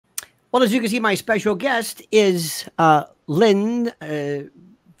Well, as you can see, my special guest is Lynn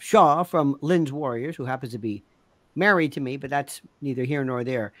Shaw from Lynn's Warriors, who happens to be married to me, but that's neither here nor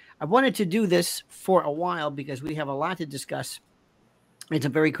there. I wanted to do this for a while because we have a lot to discuss and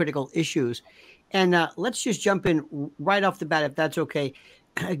some very critical issues. And let's just jump in right off the bat, if that's okay.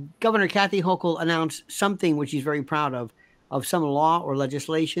 Governor Kathy Hochul announced something which he's very proud of some law or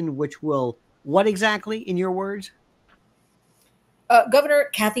legislation which will, what exactly, in your words? Governor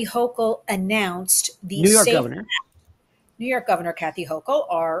Kathy Hochul announced the New York governor. New York Governor Kathy Hochul,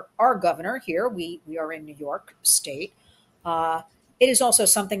 our governor here. We are in New York State. It is also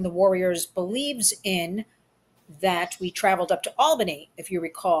something the Warriors believes in, that we traveled up to Albany, if you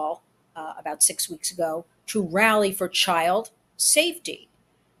recall, about 6 weeks ago, to rally for child safety.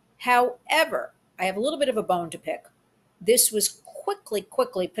 However, I have a little bit of a bone to pick. This was quickly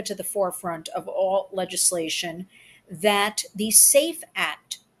put to the forefront of all legislation, that the SAFE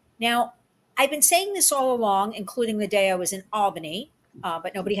Act. Now, I've been saying this all along, including the day I was in Albany,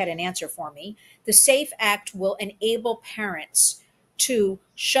 but nobody had an answer for me. The SAFE Act will enable parents to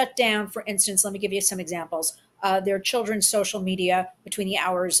shut down, for instance, let me give you some examples, their children's social media between the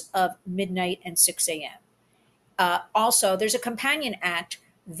hours of midnight and 6 a.m. Also, there's a companion act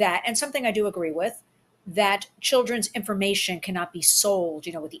that, and something I do agree with, that children's information cannot be sold,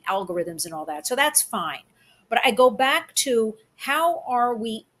 with the algorithms and all that. So that's fine. But I go back to, how are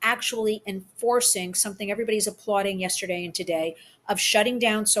we actually enforcing something everybody's applauding yesterday and today, of shutting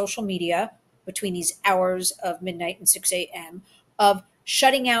down social media between these hours of midnight and 6 a.m., of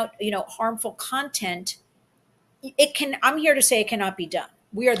shutting out, harmful content. I'm here to say it cannot be done.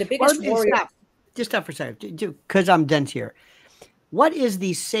 We are the biggest warrior. Just stop for a second, because I'm dense here. What is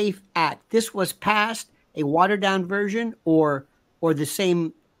the SAFE Act? This was passed, a watered down version, or the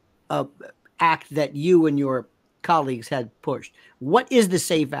same act that you and your colleagues had pushed? What is the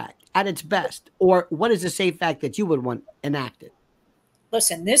SAFE Act at its best? Or what is the SAFE Act that you would want enacted?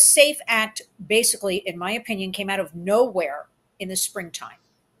 Listen, this SAFE Act basically, in my opinion, came out of nowhere in the springtime,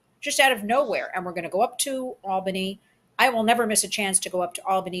 just out of nowhere. And we're going to go up to Albany. I will never miss a chance to go up to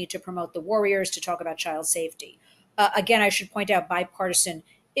Albany to promote the Warriors, to talk about child safety. Again, I should point out bipartisan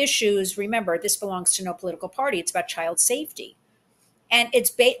issues. Remember, this belongs to no political party. It's about child safety. And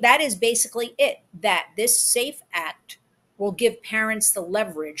that is basically it, that this SAFE Act will give parents the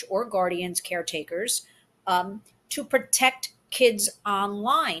leverage, or guardians, caretakers, to protect kids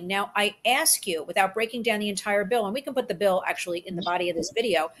online. Now, I ask you, without breaking down the entire bill, and we can put the bill actually in the body of this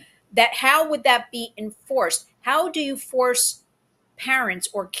video, that how would that be enforced? How do you force parents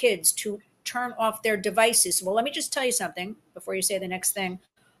or kids to turn off their devices? Well, let me just tell you something before you say the next thing.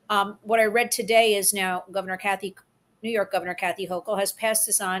 What I read today is now New York Governor Kathy Hochul has passed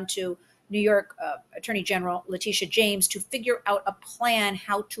this on to New York Attorney General Letitia James to figure out a plan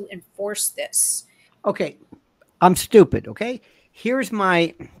how to enforce this. Okay, I'm stupid. Okay, here's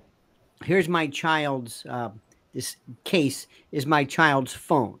my child's. This case is my child's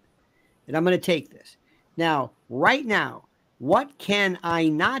phone, and I'm going to take this now. Right now, what can I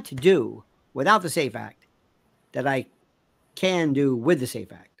not do without the SAFE Act that I can do with the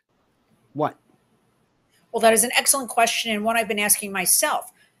SAFE Act? What? Well, that is an excellent question, and one I've been asking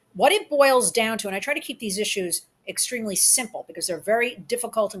myself. What it boils down to, and I try to keep these issues extremely simple because they're very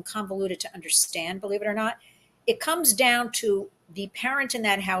difficult and convoluted to understand, believe it or not. It comes down to the parent in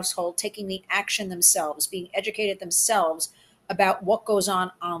that household taking the action themselves, being educated themselves about what goes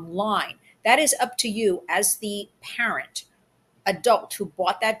on online. That is up to you as the parent, adult who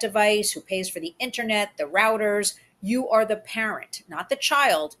bought that device, who pays for the internet, the routers. You are the parent, not the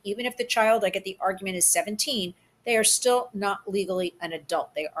child. Even if the child, I get the argument, is 17, they are still not legally an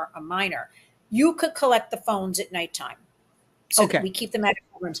adult. They are a minor. You could collect the phones at nighttime so that we keep them out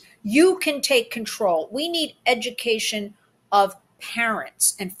of rooms. You can take control. We need education of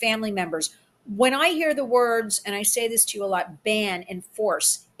parents and family members. When I hear the words, and I say this to you a lot, ban,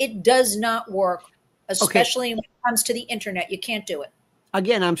 enforce, it does not work, especially when it comes to the internet. You can't do it.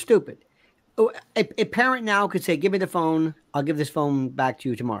 Again, I'm stupid. A parent now could say, give me the phone. I'll give this phone back to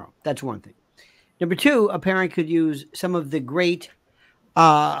you tomorrow. That's one thing. Number two, a parent could use some of the great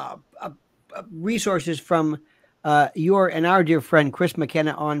resources from your and our dear friend Chris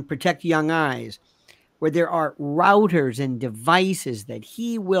McKenna on Protect Young Eyes, where there are routers and devices that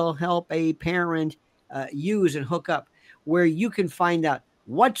he will help a parent use and hook up, where you can find out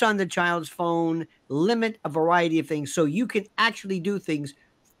what's on the child's phone, limit a variety of things, so you can actually do things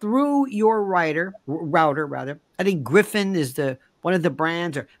through your router. I think Griffin is one of the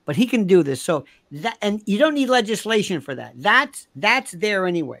brands, but he can do this. So that, and you don't need legislation for that. That's there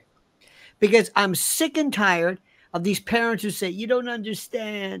anyway. Because I'm sick and tired of these parents who say, you don't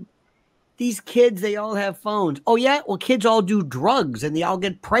understand. these kids, they all have phones. Oh, yeah? Well, kids all do drugs and they all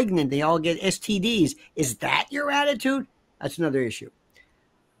get pregnant. They all get STDs. Is that your attitude? That's another issue.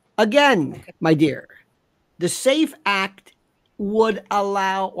 Again, Okay. my dear, the SAFE Act would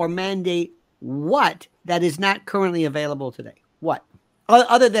allow or mandate what that is not currently available today? What?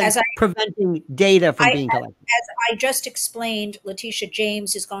 Other than As I, preventing data from being collected. as I just explained, Letitia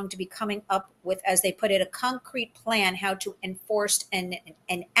James is going to be coming up with, as they put it, a concrete plan how to enforce and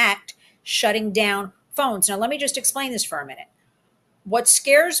act shutting down phones. Now, let me just explain this for a minute. What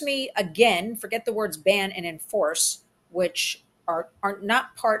scares me, again, forget the words ban and enforce, which are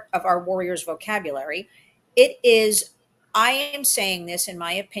not part of our warriors' vocabulary. It is, I am saying this in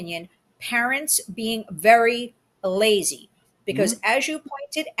my opinion, parents being very lazy. Because Mhm. as you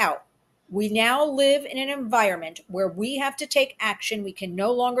pointed out, we now live in an environment where we have to take action. We can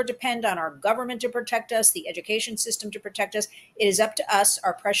no longer depend on our government to protect us, the education system to protect us. It is up to us,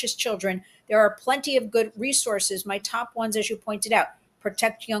 our precious children. There are plenty of good resources. My top ones, as you pointed out,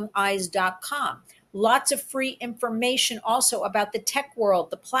 protectyoungeyes.com. Lots of free information also about the tech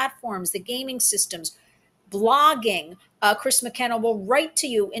world, the platforms, the gaming systems, blogging. Chris McKenna will write to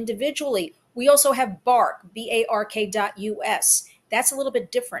you individually. We also have Bark, BARK.us. That's a little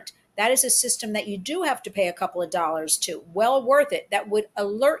bit different. That is a system that you do have to pay a couple of dollars to. Well worth it. That would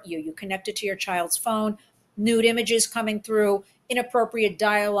alert you. You connect it to your child's phone, nude images coming through, inappropriate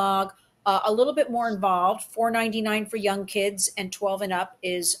dialogue, a little bit more involved. $4.99 for young kids and 12 and up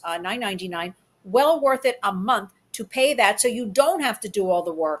is $9.99. Well worth it a month to pay that so you don't have to do all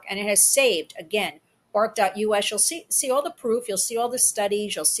the work. And it has saved, again, bark.us. You'll see all the proof. You'll see all the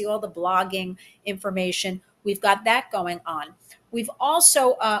studies. You'll see all the blogging information. We've got that going on. We've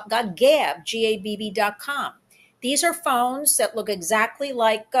also got Gab, GABB.com. These are phones that look exactly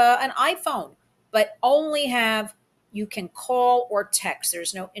like an iPhone, but only have, you can call or text.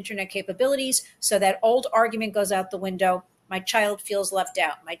 There's no internet capabilities. So that old argument goes out the window. My child feels left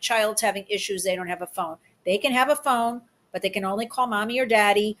out. My child's having issues. They don't have a phone. They can have a phone, but they can only call mommy or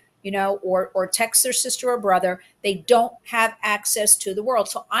daddy, or text their sister or brother. They don't have access to the world.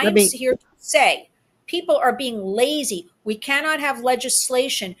 So I Let am me here to say people are being lazy. We cannot have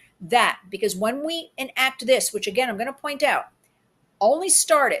legislation because when we enact this, which again, I'm going to point out, only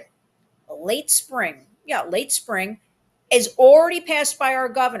started late spring, is already passed by our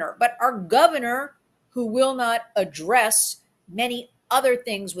governor, but our governor, who will not address many other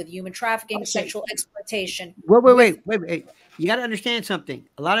things with human trafficking, okay. sexual exploitation. Wait. You got to understand something.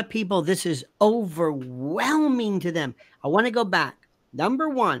 A lot of people, this is overwhelming to them. I want to go back. Number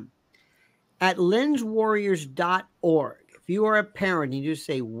one, at lynswarriors.org, if you are a parent and you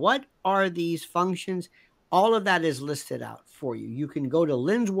say, what are these functions? All of that is listed out for you. You can go to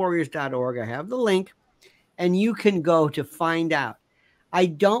lynswarriors.org. I have the link, and you can go to find out. I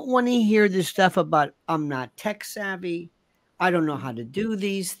don't want to hear this stuff about I'm not tech savvy. I don't know how to do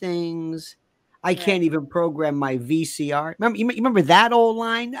these things. I can't Right. even program my VCR. Remember that old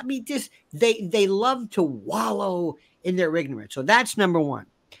line? I mean, just they love to wallow in their ignorance. So that's number one.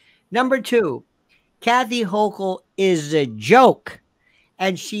 Number two, Kathy Hochul is a joke,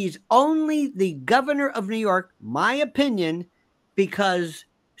 and she's only the governor of New York, my opinion, because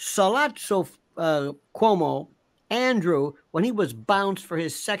Salazzo Cuomo, Andrew, when he was bounced for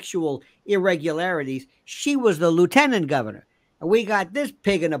his sexual irregularities, she was the lieutenant governor. And we got this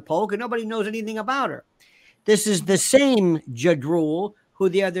pig in a poke, and nobody knows anything about her. This is the same Jadrul who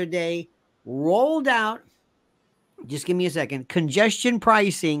the other day rolled out, just give me a second, congestion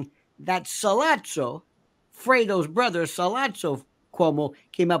pricing that Salazzo, Fredo's brother, Salazzo Cuomo,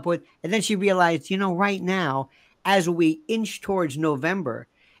 came up with. And then she realized, right now, as we inch towards November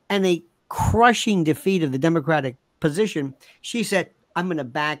and a crushing defeat of the Democratic position, she said, I'm going to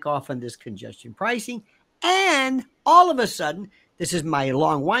back off on this congestion pricing. And all of a sudden, this is my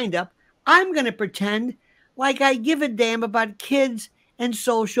long windup, I'm going to pretend like I give a damn about kids and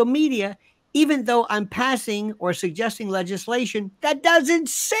social media, even though I'm passing or suggesting legislation that doesn't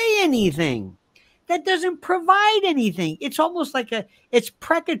say anything, that doesn't provide anything. It's almost like it's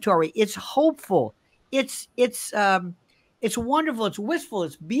precatory, it's hopeful, it's wonderful, it's wistful,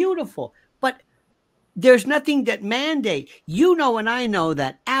 it's beautiful, but there's nothing that mandate. And I know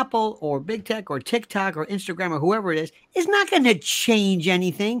that Apple or big tech or TikTok or Instagram or whoever it is not going to change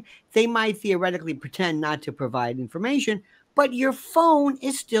anything. They might theoretically pretend not to provide information, but your phone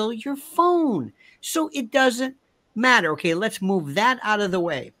is still your phone. So it doesn't matter. Okay, let's move that out of the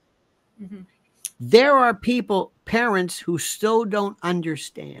way. Mhm. There are parents who still don't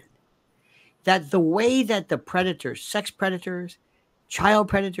understand that the way that the predators, sex predators, child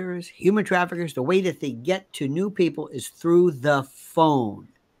predators, human traffickers, the way that they get to new people is through the phone.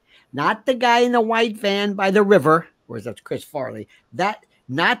 not the guy in the white van by the river, whereas that's Chris Farley. That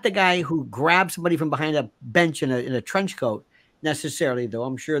not the guy who grabbed somebody from behind a bench in a trench coat necessarily, though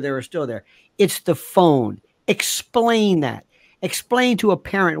I'm sure they were still there. It's the phone. Explain that. Explain to a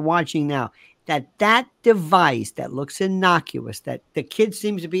parent watching now that that device that looks innocuous, that the kid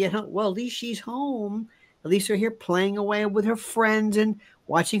seems to be at home. Well, at least she's home. At least they're here playing away with her friends and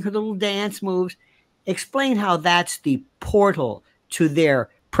watching her little dance moves. Explain how that's the portal to their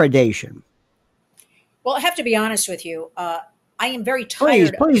predation. Well, I have to be honest with you. I am very Please,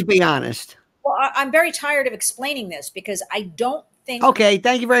 tired. please be honest. Well, I'm very tired of explaining this because I don't think. Okay,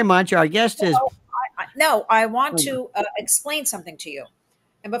 thank you very much. Our guest is. No, I want to explain something to you.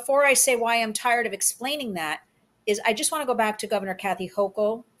 And before I say why I'm tired of explaining that, is I just want to go back to Governor Kathy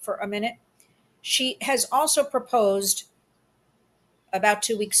Hochul for a minute. She has also proposed about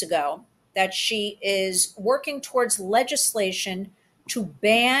 2 weeks ago that she is working towards legislation to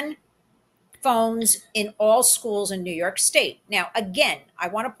ban phones in all schools in New York State. Now, again, I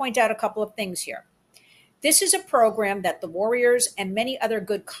want to point out a couple of things here. This is a program that the Warriors and many other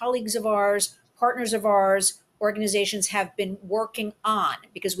good colleagues of ours, partners of ours, organizations have been working on,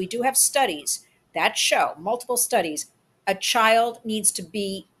 because we do have studies that show, multiple studies, a child needs to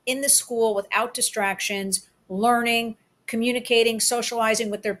be in the school without distractions, learning, communicating,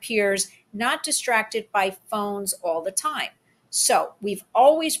 socializing with their peers, not distracted by phones all the time. So we've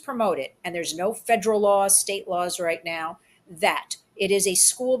always promoted, and there's no federal laws, state laws right now, that it is a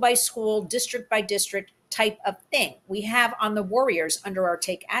school by school, district by district type of thing. We have on the Warriors under our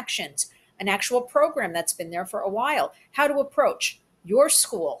Take Actions an actual program that's been there for a while, how to approach your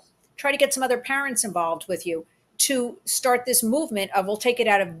school. Try to get some other parents involved with you to start this movement of, we'll take it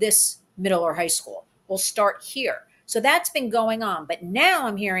out of this middle or high school. We'll start here. So that's been going on. But now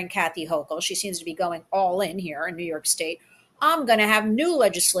I'm hearing Kathy Hochul, she seems to be going all in here in New York State. I'm going to have new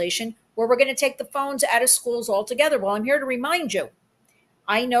legislation where we're going to take the phones out of schools altogether. Well, I'm here to remind you,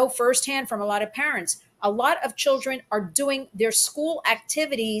 I know firsthand from a lot of parents, a lot of children are doing their school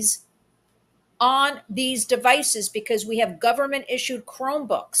activities on these devices because we have government issued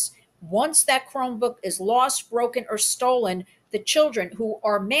Chromebooks. Once that Chromebook is lost, broken, or stolen, the children who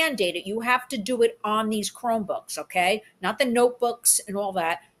are mandated, you have to do it on these Chromebooks, okay? Not the notebooks and all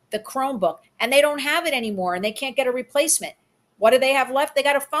that, the Chromebook. And they don't have it anymore and they can't get a replacement. What do they have left? They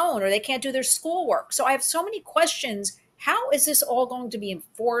got a phone, or they can't do their schoolwork. So I have so many questions. How is this all going to be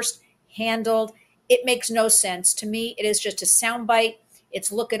enforced, handled? It makes no sense. To me, it is just a soundbite.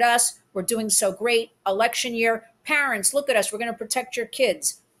 It's look at us. We're doing so great. Election year. Parents, look at us. We're going to protect your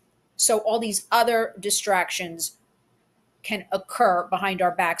kids. So all these other distractions can occur behind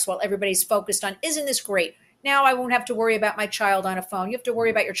our backs while everybody's focused on, isn't this great? Now I won't have to worry about my child on a phone. You have to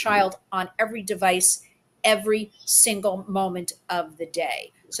worry about your child on every device, every single moment of the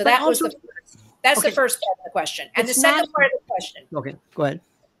day. So that was the first part of the question. And the second part of the question, okay, go ahead,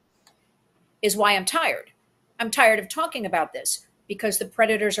 is why I'm tired. I'm tired of talking about this because the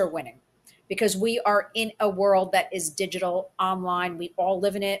predators are winning, because we are in a world that is digital, online. We all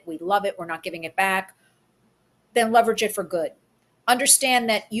live in it. We love it. We're not giving it back. Then leverage it for good. Understand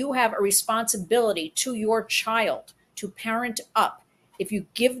that you have a responsibility to your child to parent up. If you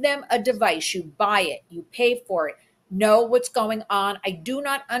give them a device, you buy it, you pay for it, know what's going on. I do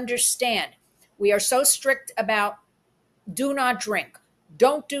not understand. We are so strict about do not drink,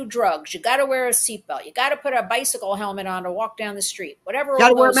 don't do drugs. You got to wear a seatbelt. You got to put a bicycle helmet on to walk down the street. Whatever. Got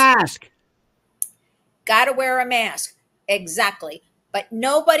to wear a mask. Got to wear a mask. Exactly. But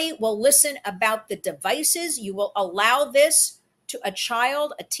nobody will listen about the devices. You will allow this to a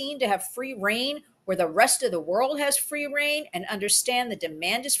child, a teen, to have free reign where the rest of the world has free reign, and understand the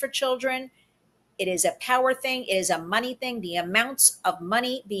demand is for children. It is a power thing. It is a money thing. The amounts of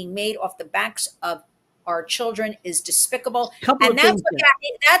money being made off the backs of our children is despicable. And that's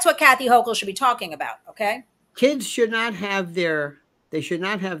what Kathy Hochul should be talking about. Okay. Kids should not have their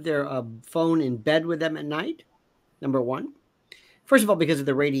phone in bed with them at night. Number one. First of all, because of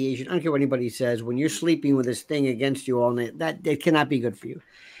the radiation. I don't care what anybody says. When you're sleeping with this thing against you all night, that it cannot be good for you.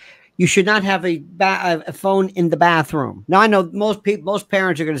 You should not have a phone in the bathroom. Now, I know most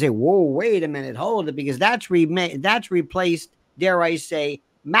parents are going to say, "Whoa, wait a minute, hold it," because that's replaced, dare I say,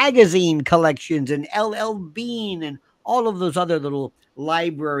 magazine collections and LL Bean and all of those other little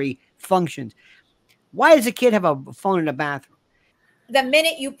library functions. Why does a kid have a phone in the bathroom? The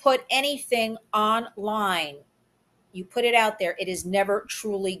minute you put anything online, you put it out there, it is never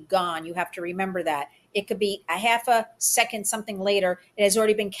truly gone. You have to remember that. It could be a half a second, something later. It has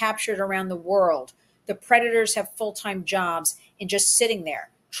already been captured around the world. The predators have full-time jobs in just sitting there,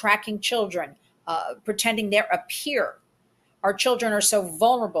 tracking children, pretending they're a peer. Our children are so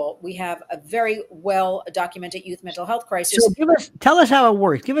vulnerable. We have a very well documented youth mental health crisis. So tell us how it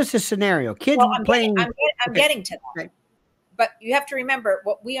works. Give us a scenario. Kids Well, playing. I'm Okay. getting to that. Okay. But you have to remember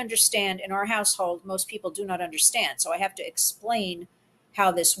what we understand in our household, most people do not understand. So I have to explain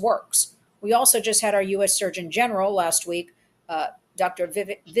how this works. We also just had our U.S. Surgeon General last week, Dr.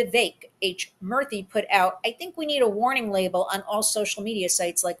 Vivek H. Murthy, put out, I think we need a warning label on all social media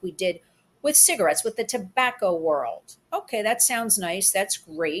sites like we did with cigarettes, with the tobacco world. Okay, that sounds nice. That's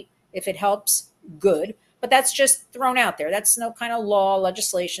great. If it helps, good. But that's just thrown out there. That's no kind of law,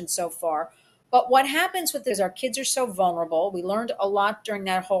 legislation so far. But what happens with this, our kids are so vulnerable. We learned a lot during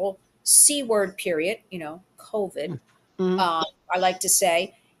that whole C word period, COVID, Mhm. I like to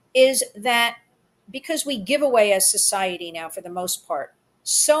say, is that because we give away as society now, for the most part,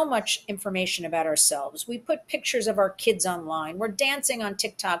 so much information about ourselves. We put pictures of our kids online. We're dancing on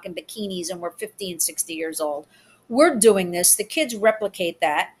TikTok in bikinis and we're 50 and 60 years old. We're doing this. The kids replicate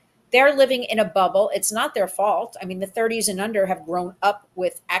that. They're living in a bubble. It's not their fault. I mean, the 30s and under have grown up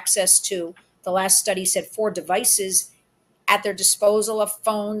with access to, the last study said, 4 devices at their disposal of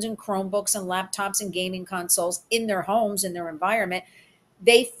phones and Chromebooks and laptops and gaming consoles in their homes, in their environment.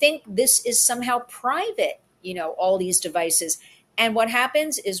 They think this is somehow private, all these devices. And what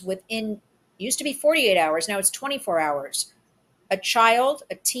happens is used to be 48 hours, now it's 24 hours. A child,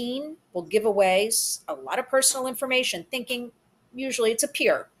 a teen will give away a lot of personal information, thinking usually it's a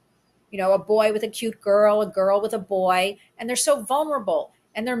peer, a boy with a cute girl, a girl with a boy, and they're so vulnerable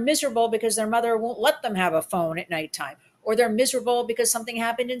and they're miserable because their mother won't let them have a phone at nighttime, or they're miserable because something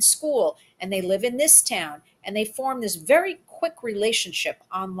happened in school and they live in this town, and they form this very quick relationship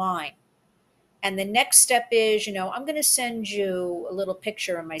online. And the next step is, I'm going to send you a little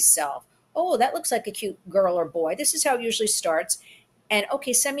picture of myself. Oh, that looks like a cute girl or boy. This is how it usually starts. And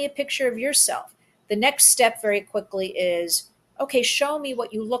okay, send me a picture of yourself. The next step very quickly is, okay, show me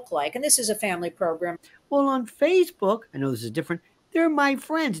what you look like. And this is a family program. Well, on Facebook, I know this is different. They're my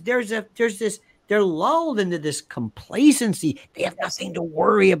friends. There's this. They're lulled into this complacency. They have nothing to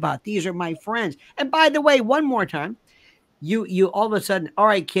worry about. These are my friends. And by the way, one more time, you all of a sudden, all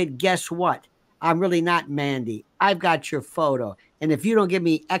right, kid, guess what? I'm really not Mandy. I've got your photo. And if you don't give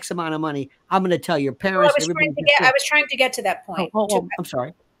me X amount of money, I'm going to tell your Well, parents. I was trying to get to that point. I'm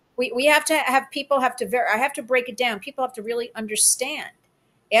sorry. We have to have people I have to break it down. People have to really understand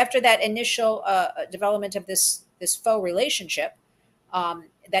after that initial development of this faux relationship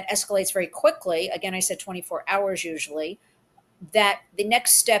that escalates very quickly. Again, I said 24 hours usually. That the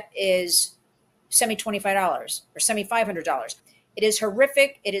next step is send me $25 or send me $500. It is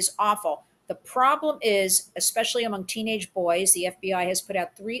horrific. It is awful. The problem is, especially among teenage boys, the FBI has put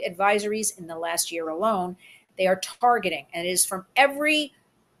out 3 advisories in the last year alone. They are targeting, and it is from every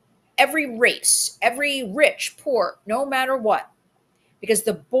race, every rich, poor, no matter what, because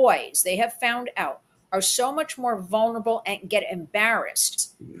the boys, they have found out, are so much more vulnerable and get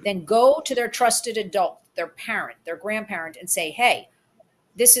embarrassed than go to their trusted adult, their parent, their grandparent, and say, hey,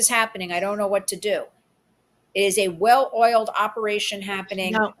 this is happening. I don't know what to do. It is a well-oiled operation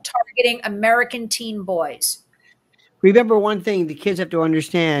happening, Now, targeting American teen boys. remember one thing the kids have to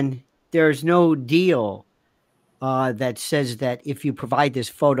understand: there's no deal that says that if you provide this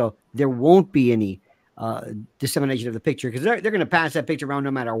photo, there won't be any dissemination of the picture, because they're going to pass that picture around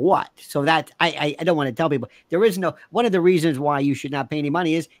no matter what. So that I don't want to tell people. There is no, one of the reasons why you should not pay any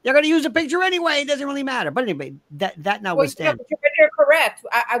money is they're going to use the picture anyway. It doesn't really matter. But anyway, that notwithstanding. Well, you're correct.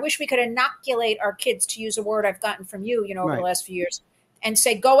 I wish we could inoculate our kids, to use a word I've gotten from you, over the last few years, and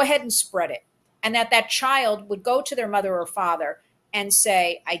say, go ahead and spread it. And that child would go to their mother or father and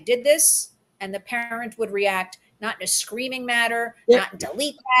say, I did this. And the parent would react, not in a screaming manner, not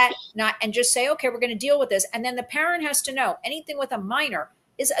delete that, and just say, okay, we're going to deal with this. And then the parent has to know anything with a minor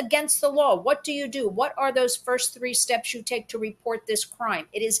is against the law. What do you do? What are those first 3 steps you take to report this crime?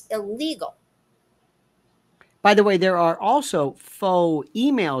 It is illegal. By the way, there are also faux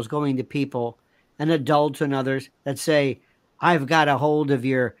emails going to people and adults and others that say, I've got a hold of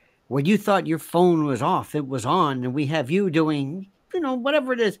when you thought your phone was off, it was on, and we have you doing,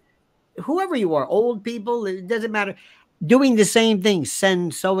 whatever it is. Whoever you are, old people, it doesn't matter, doing the same thing,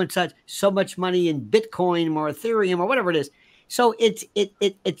 send so and such so much money in Bitcoin or Ethereum or whatever it is. So it's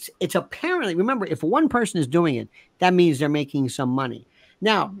apparently, remember, if one person is doing it, that means they're making some money.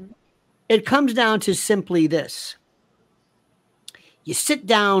 Now, it comes down to simply this. You sit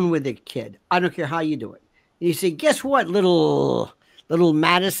down with a kid, I don't care how you do it, and you say, guess what, little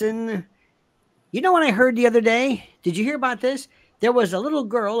Madison? You know what I heard the other day? Did you hear about this? There was a little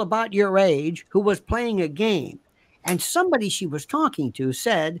girl about your age who was playing a game, and somebody she was talking to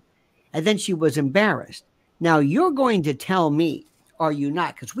said, and then she was embarrassed. Now you're going to tell me, are you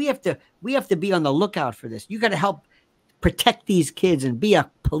not? Because we have to be on the lookout for this. You got to help protect these kids and be a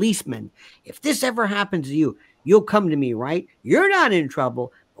policeman. If this ever happens to you, you'll come to me, right? You're not in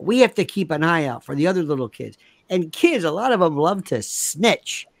trouble, but we have to keep an eye out for the other little kids. And kids, a lot of them love to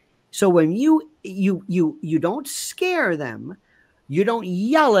snitch. So when you don't scare them, you don't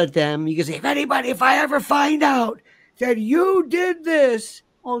yell at them. You can say, if I ever find out that you did this,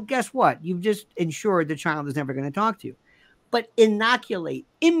 well, guess what? You've just ensured the child is never going to talk to you. But inoculate,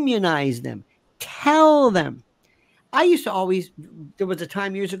 immunize them, tell them. I used to always, there was a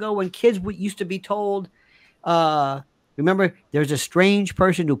time years ago when kids used to be told, uh, remember, there's a strange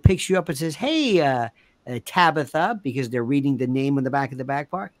person who picks you up and says, hey, Tabitha, because they're reading the name on the back of the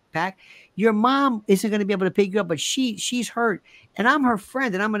backpack. Your mom isn't going to be able to pick you up, but she's hurt, and I'm her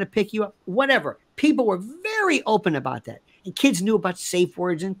friend, and I'm going to pick you up. Whatever. People were very open about that, and kids knew about safe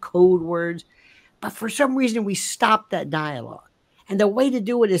words and code words. But for some reason, we stopped that dialogue. And the way to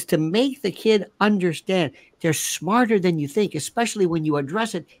do it is to make the kid understand they're smarter than you think, especially when you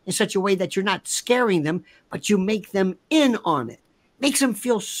address it in such a way that you're not scaring them, but you make them in on it. Makes them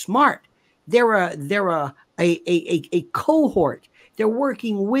feel smart. They're a cohort. They're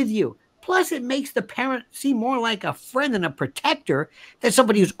working with you. Plus, it makes the parent seem more like a friend and a protector than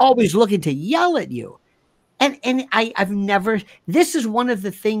somebody who's always looking to yell at you. I've never. This is one of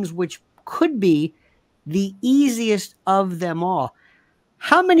the things which could be the easiest of them all.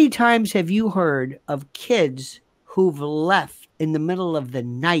 How many times have you heard of kids who've left in the middle of the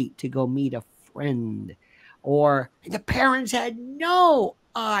night to go meet a friend, or the parents had no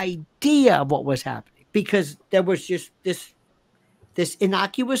idea of what was happening because there was just this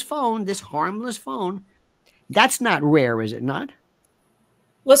innocuous phone, this harmless phone? That's not rare, is it not?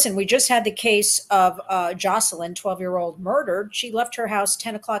 Listen, we just had the case of Jocelyn, 12-year-old, murdered. She left her house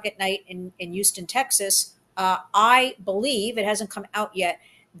 10 o'clock at night in Houston, Texas. I believe, it hasn't come out yet,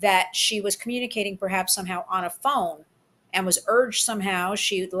 that she was communicating perhaps somehow on a phone and was urged somehow.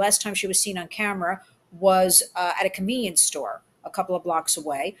 The last time she was seen on camera was at a convenience store a couple of blocks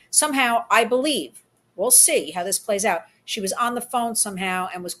away. Somehow, I believe, we'll see how this plays out, she was on the phone somehow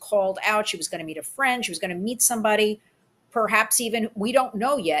and was called out. She was going to meet a friend. She was going to meet somebody, perhaps even, we don't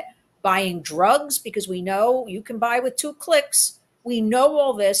know yet, buying drugs, because we know you can buy with 2 clicks. We know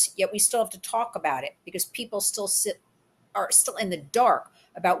all this, yet we still have to talk about it because people are still in the dark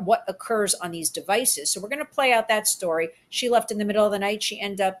about what occurs on these devices. So we're going to play out that story. She left in the middle of the night. She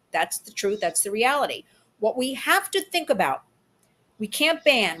ended up, that's the truth. That's the reality. What we have to think about, we can't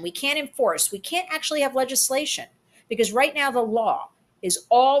ban, we can't enforce, we can't actually have legislation, because right now the law is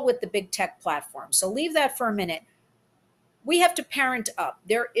all with the big tech platforms. So leave that for a minute. We have to parent up.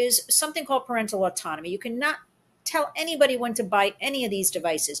 There is something called parental autonomy. You cannot tell anybody when to buy any of these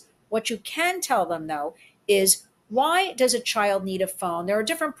devices. What you can tell them, though, is, why does a child need a phone? There are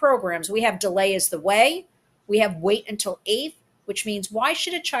different programs. We have Delay is the Way. We have Wait Until 8th, which means, why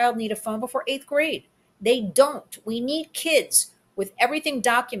should a child need a phone before 8th grade? They don't. We need kids with everything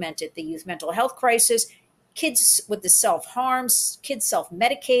documented, the youth mental health crisis, kids with the self-harms, kids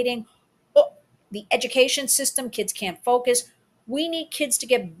self-medicating, the education system, kids can't focus. We need kids to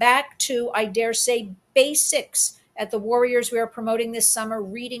get back to, I dare say, basics. At the Warriors, we are promoting this summer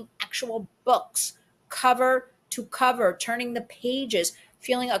reading actual books, cover to cover, turning the pages,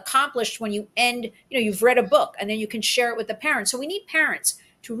 feeling accomplished when you end, you've read a book and then you can share it with the parents. So we need parents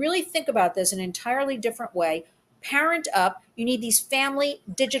to really think about this in an entirely different way. Parent up. You need these family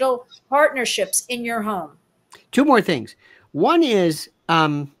digital partnerships in your home. 2 more things. One is,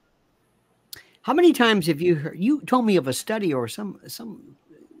 how many times have you heard? You told me of a study or some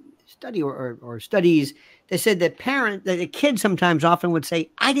study or studies that said that a kid sometimes often would say,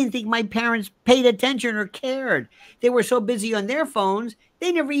 "I didn't think my parents paid attention or cared. They were so busy on their phones,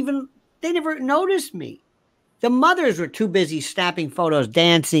 they never noticed me." The mothers were too busy snapping photos,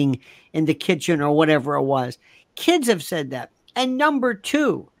 dancing in the kitchen or whatever it was. Kids have said that. And number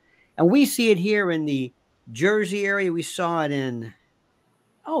 2, and we see it here in the Jersey area. We saw it in,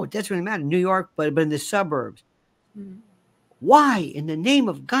 it doesn't really matter, New York, but in the suburbs. Mm. Why in the name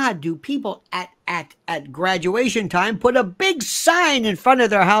of God do people at graduation time put a big sign in front of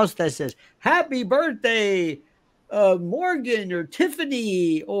their house that says, "Happy birthday, Morgan or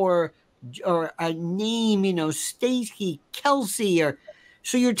Tiffany," or a name, Stacy, Kelsey, or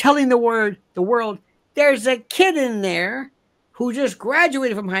so you're telling the world, there's a kid in there who just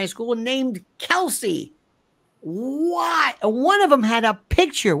graduated from high school named Kelsey. Why? One of them had a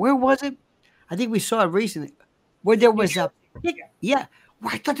picture. Where was it? I think we saw it recently, where there was a picture. Yeah.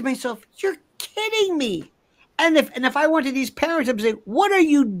 Where I thought to myself, you're kidding me. And if I went to these parents and say, what are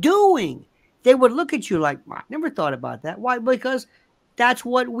you doing? they would look at you like, I never thought about that. Why? Because that's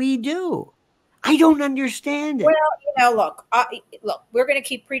what we do. I don't understand Well, it. look, we're going to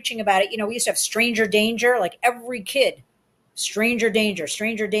keep preaching about it. We used to have stranger danger, like every kid, stranger danger,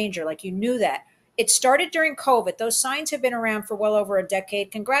 like you knew that. It started during COVID. Those signs have been around for well over a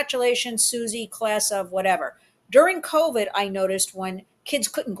decade. Congratulations, Susie, class of whatever. During COVID, I noticed when kids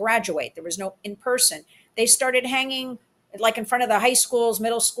couldn't graduate, there was no in person, they started hanging like in front of the high schools,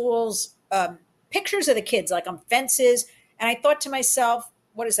 middle schools, pictures of the kids like on fences. And I thought to myself,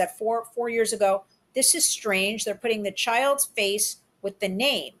 what is that, 4 years ago? This is strange. They're putting the child's face with the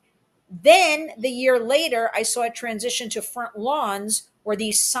name. Then the year later, I saw it transition to front lawns where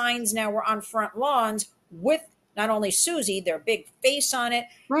these signs now were on front lawns with not only Susie, their big face on it.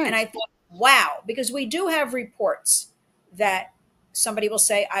 And Right. I thought, wow, because we do have reports that somebody will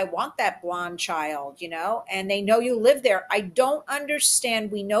say, I want that blonde child, and they know you live there. I don't understand.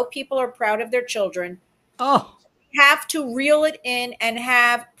 We know people are proud of their children. Oh, Have to reel it in and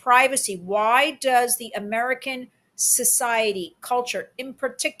have privacy. Why does the American society, culture in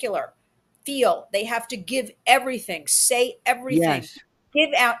particular, feel they have to give everything, say everything, yes. give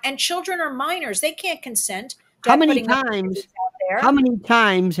out? And children are minors. They can't consent How to many putting their times? babies out How there. many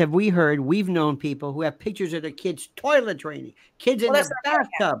times have we've known people who have pictures of their kids toilet training, kids in Well, the that's not going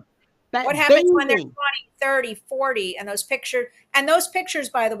to happen. bathtub, What happens when they're bathing? 20, 30, 40, and those pictures,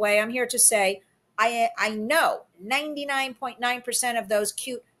 by the way, I'm here to say, I know 99.9% of those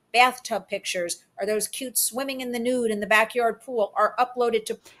cute bathtub pictures or those cute swimming in the nude in the backyard pool are uploaded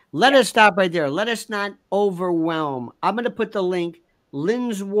to, Let yeah. us stop right there. Let us not overwhelm. I'm going to put the link,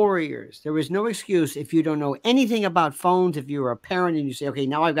 Lynn's Warriors. There is no excuse if you don't know anything about phones. If you're a parent and you say, okay,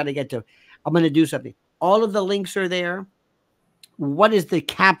 now I'm going to do something. All of the links are there. What is the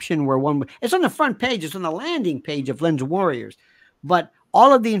caption where it's on the front page, it's on the landing page of Lynn's Warriors, but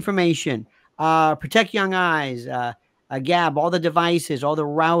all of the information, Protect Young Eyes, Gab, all the devices, all the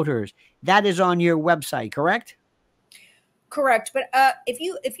routers, that is on your website, correct? Correct. But if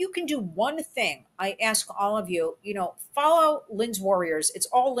you can do one thing, I ask all of you, follow Lynn's Warriors. It's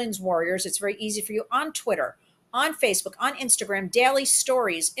all Lynn's Warriors. It's very easy for you on Twitter, on Facebook, on Instagram, daily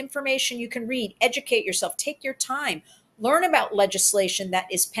stories, information you can read, educate yourself, take your time, learn about legislation that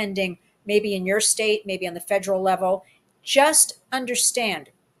is pending, maybe in your state, maybe on the federal level. Just understand,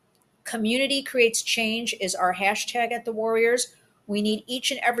 community creates change is our hashtag at the Warriors. We need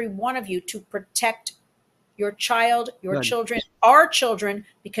each and every one of you to protect your child, your Good. children, our children,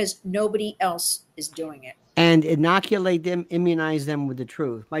 because nobody else is doing it. And inoculate them, immunize them with the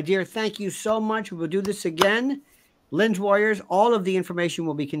truth. My dear, thank you so much. We will do this again. Lynn's Warriors, all of the information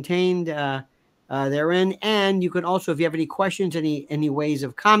will be contained therein. And you can also, if you have any questions, any ways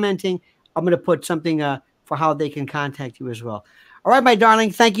of commenting, I'm going to put something for how they can contact you as well. All right, my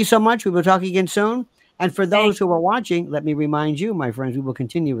darling, thank you so much. We will talk again soon. And for those who are watching, let me remind you, my friends, we will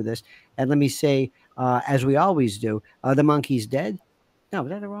continue with this. And let me say, as we always do, the monkey's dead. No,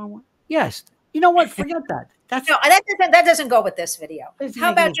 was that the wrong one? Yes. You know what? Forget that. No, that doesn't go with this video. Doesn't How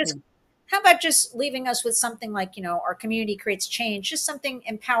make about any just sense. how about just leaving us with something like, our community creates change, just something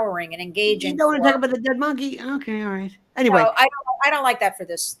empowering and You engaging don't want to talk for. about the dead monkey? Okay, all right. No, Anyway, I don't like that for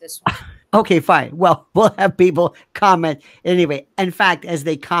this one. okay, fine. Well, we'll have people comment anyway. In fact, as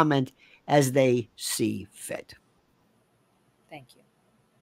they comment, as they see fit.